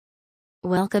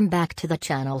Welcome back to the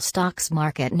channel Stocks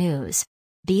Market News.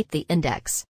 Beat the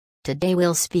index. Today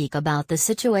we'll speak about the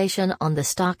situation on the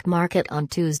stock market on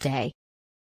Tuesday.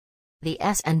 The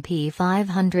S&P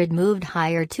 500 moved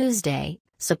higher Tuesday,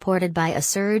 supported by a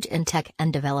surge in tech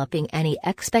and developing any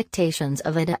expectations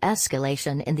of a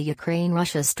de-escalation in the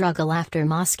Ukraine-Russia struggle after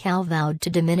Moscow vowed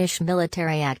to diminish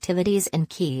military activities in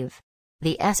Kyiv.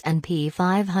 The S&P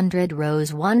 500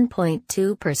 rose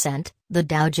 1.2%, the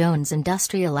Dow Jones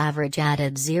Industrial Average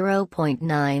added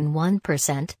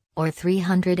 0.91%, or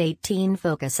 318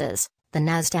 focuses, the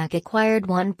Nasdaq acquired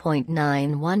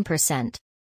 1.91%.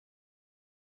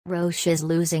 Roche is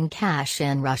losing cash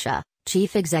in Russia,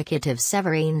 Chief Executive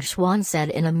Severin Schwan said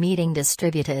in a meeting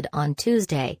distributed on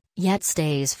Tuesday, yet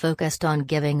stays focused on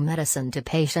giving medicine to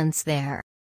patients there.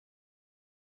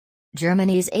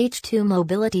 Germany's H2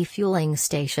 mobility fueling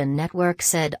station network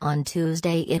said on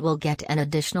Tuesday it will get an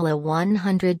additional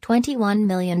 $121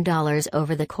 million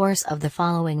over the course of the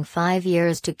following 5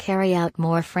 years to carry out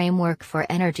more framework for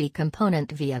energy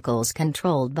component vehicles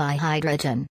controlled by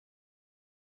hydrogen.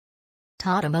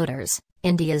 Tata Motors,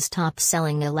 India's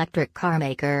top-selling electric car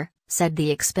maker, said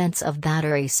the expense of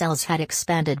battery cells had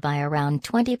expanded by around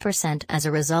 20% as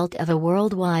a result of a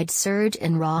worldwide surge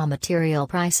in raw material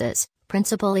prices,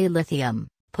 principally lithium,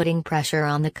 putting pressure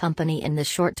on the company in the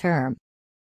short term.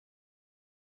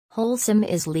 Holcim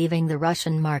is leaving the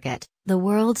Russian market, the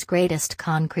world's greatest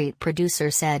concrete producer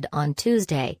said on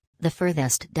Tuesday, the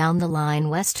furthest down the line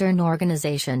Western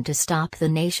organization to stop the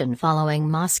nation following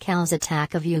Moscow's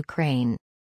attack of Ukraine.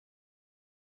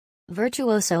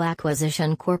 Virtuoso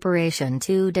Acquisition Corp.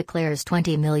 2 declares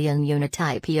 20 million unit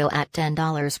IPO at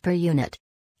 $10 per unit.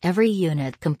 Every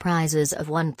unit comprises of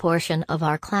one portion of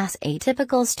our Class A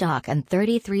typical stock and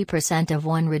 33% of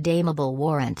one redeemable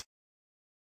warrant.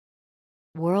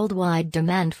 Worldwide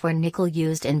demand for nickel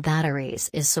used in batteries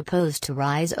is supposed to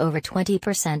rise over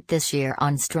 20% this year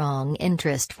on strong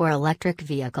interest for electric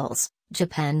vehicles,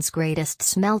 Japan's greatest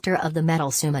smelter of the metal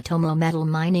Sumitomo Metal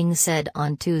Mining said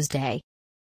on Tuesday.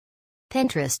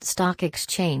 Pinterest stock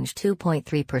exchange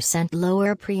 2.3%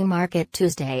 lower pre-market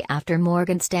Tuesday after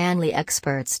Morgan Stanley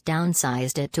experts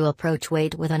downsized it to approach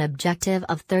weight with an objective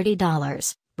of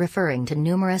 $30, referring to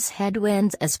numerous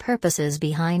headwinds as purposes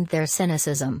behind their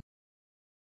cynicism.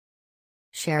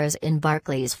 Shares in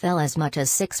Barclays fell as much as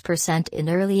 6% in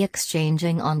early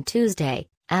exchanging on Tuesday,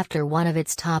 after one of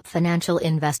its top financial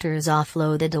investors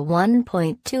offloaded a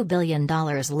 $1.2 billion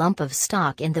lump of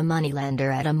stock in the moneylender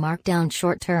at a markdown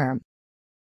short-term.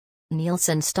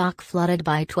 Nielsen stock flooded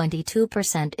by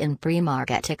 22% in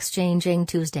pre-market exchanging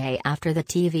Tuesday after the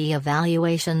TV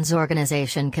evaluations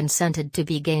organization consented to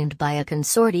be gained by a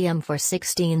consortium for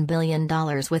 $16 billion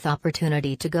with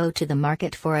opportunity to go to the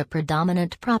market for a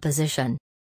predominant proposition.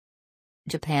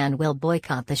 Japan will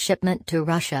boycott the shipment to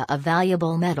Russia of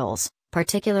valuable metals,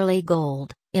 particularly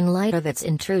gold, in light of its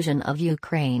intrusion of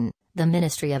Ukraine, the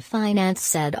Ministry of Finance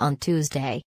said on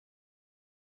Tuesday.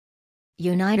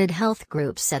 United Health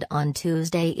Group said on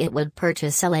Tuesday it would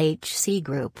purchase LHC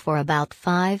Group for about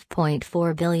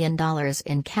 $5.4 billion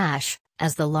in cash,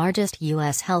 as the largest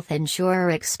U.S. health insurer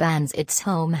expands its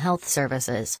home health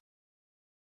services.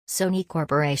 Sony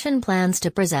Corporation plans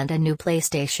to present a new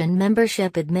PlayStation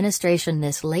membership administration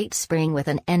this late spring with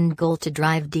an end goal to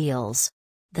drive deals.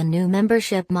 The new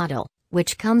membership model,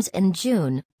 which comes in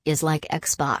June, is like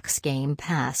Xbox Game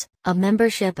Pass, a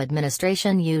membership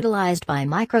administration utilized by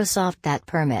Microsoft that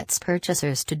permits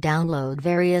purchasers to download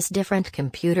various different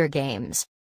computer games.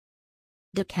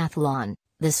 Decathlon,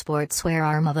 the sportswear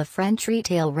arm of a French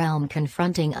retail realm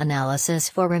confronting analysis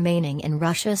for remaining in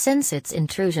Russia since its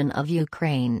intrusion of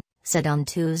Ukraine, said on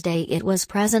Tuesday it was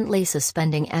presently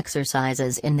suspending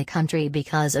exercises in the country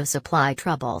because of supply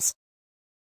troubles.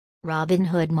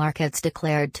 Robinhood Markets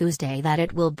declared Tuesday that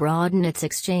it will broaden its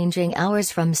exchanging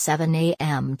hours from 7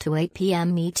 a.m. to 8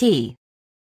 p.m. ET.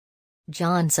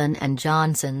 Johnson &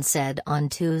 Johnson said on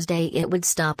Tuesday it would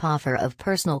stop offer of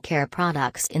personal care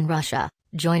products in Russia,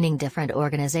 joining different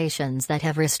organizations that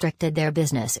have restricted their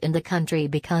business in the country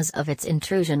because of its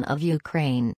intrusion of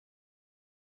Ukraine.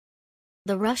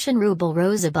 The Russian ruble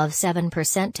rose above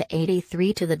 7% to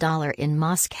 83 to the dollar in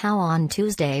Moscow on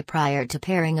Tuesday prior to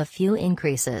pairing a few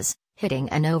increases, hitting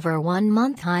an over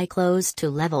one-month high close to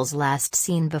levels last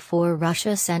seen before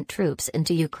Russia sent troops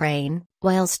into Ukraine,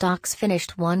 while stocks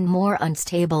finished one more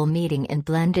unstable meeting in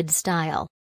blended style.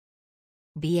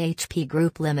 BHP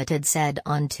Group Limited said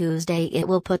on Tuesday it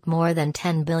will put more than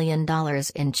 $10 billion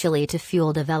in Chile to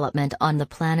fuel development on the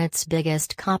planet's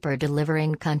biggest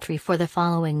copper-delivering country for the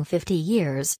following 50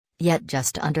 years, yet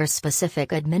just under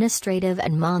specific administrative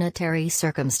and monetary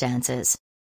circumstances.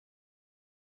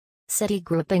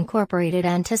 Citigroup Inc.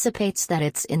 anticipates that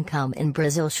its income in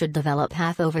Brazil should develop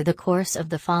half over the course of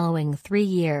the following 3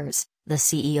 years, the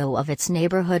CEO of its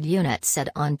neighborhood unit said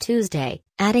on Tuesday,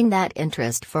 adding that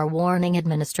interest for warning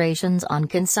administrations on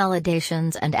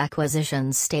consolidations and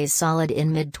acquisitions stays solid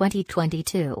in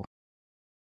mid-2022.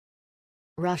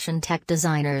 Russian tech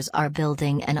designers are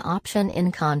building an option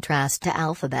in contrast to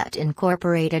Alphabet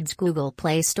Incorporated's Google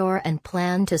Play Store and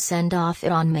plan to send off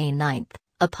it on May 9,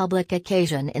 a public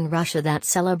occasion in Russia that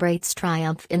celebrates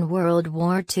triumph in World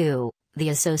War II, the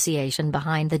association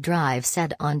behind the drive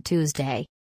said on Tuesday.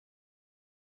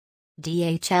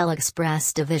 DHL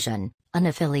Express Division, an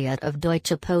affiliate of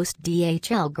Deutsche Post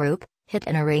DHL Group, hit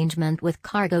an arrangement with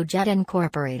Cargojet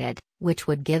Incorporated, which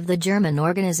would give the German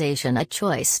organization a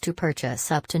choice to purchase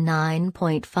up to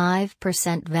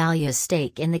 9.5% value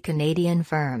stake in the Canadian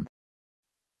firm.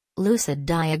 Lucid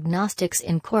Diagnostics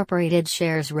Incorporated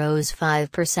shares rose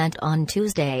 5% on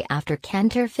Tuesday after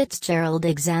Cantor Fitzgerald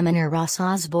examiner Ross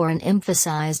Osborne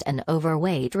emphasized an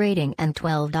overweight rating and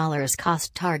 $12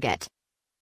 cost target.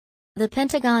 The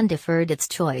Pentagon deferred its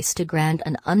choice to grant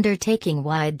an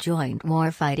undertaking-wide joint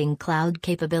warfighting cloud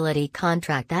capability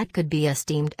contract that could be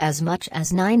esteemed as much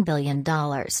as $9 billion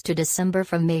to December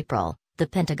from April, the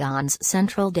Pentagon's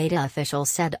central data official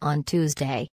said on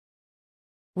Tuesday.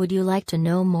 Would you like to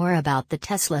know more about the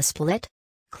Tesla split?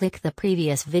 Click the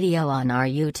previous video on our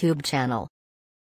YouTube channel.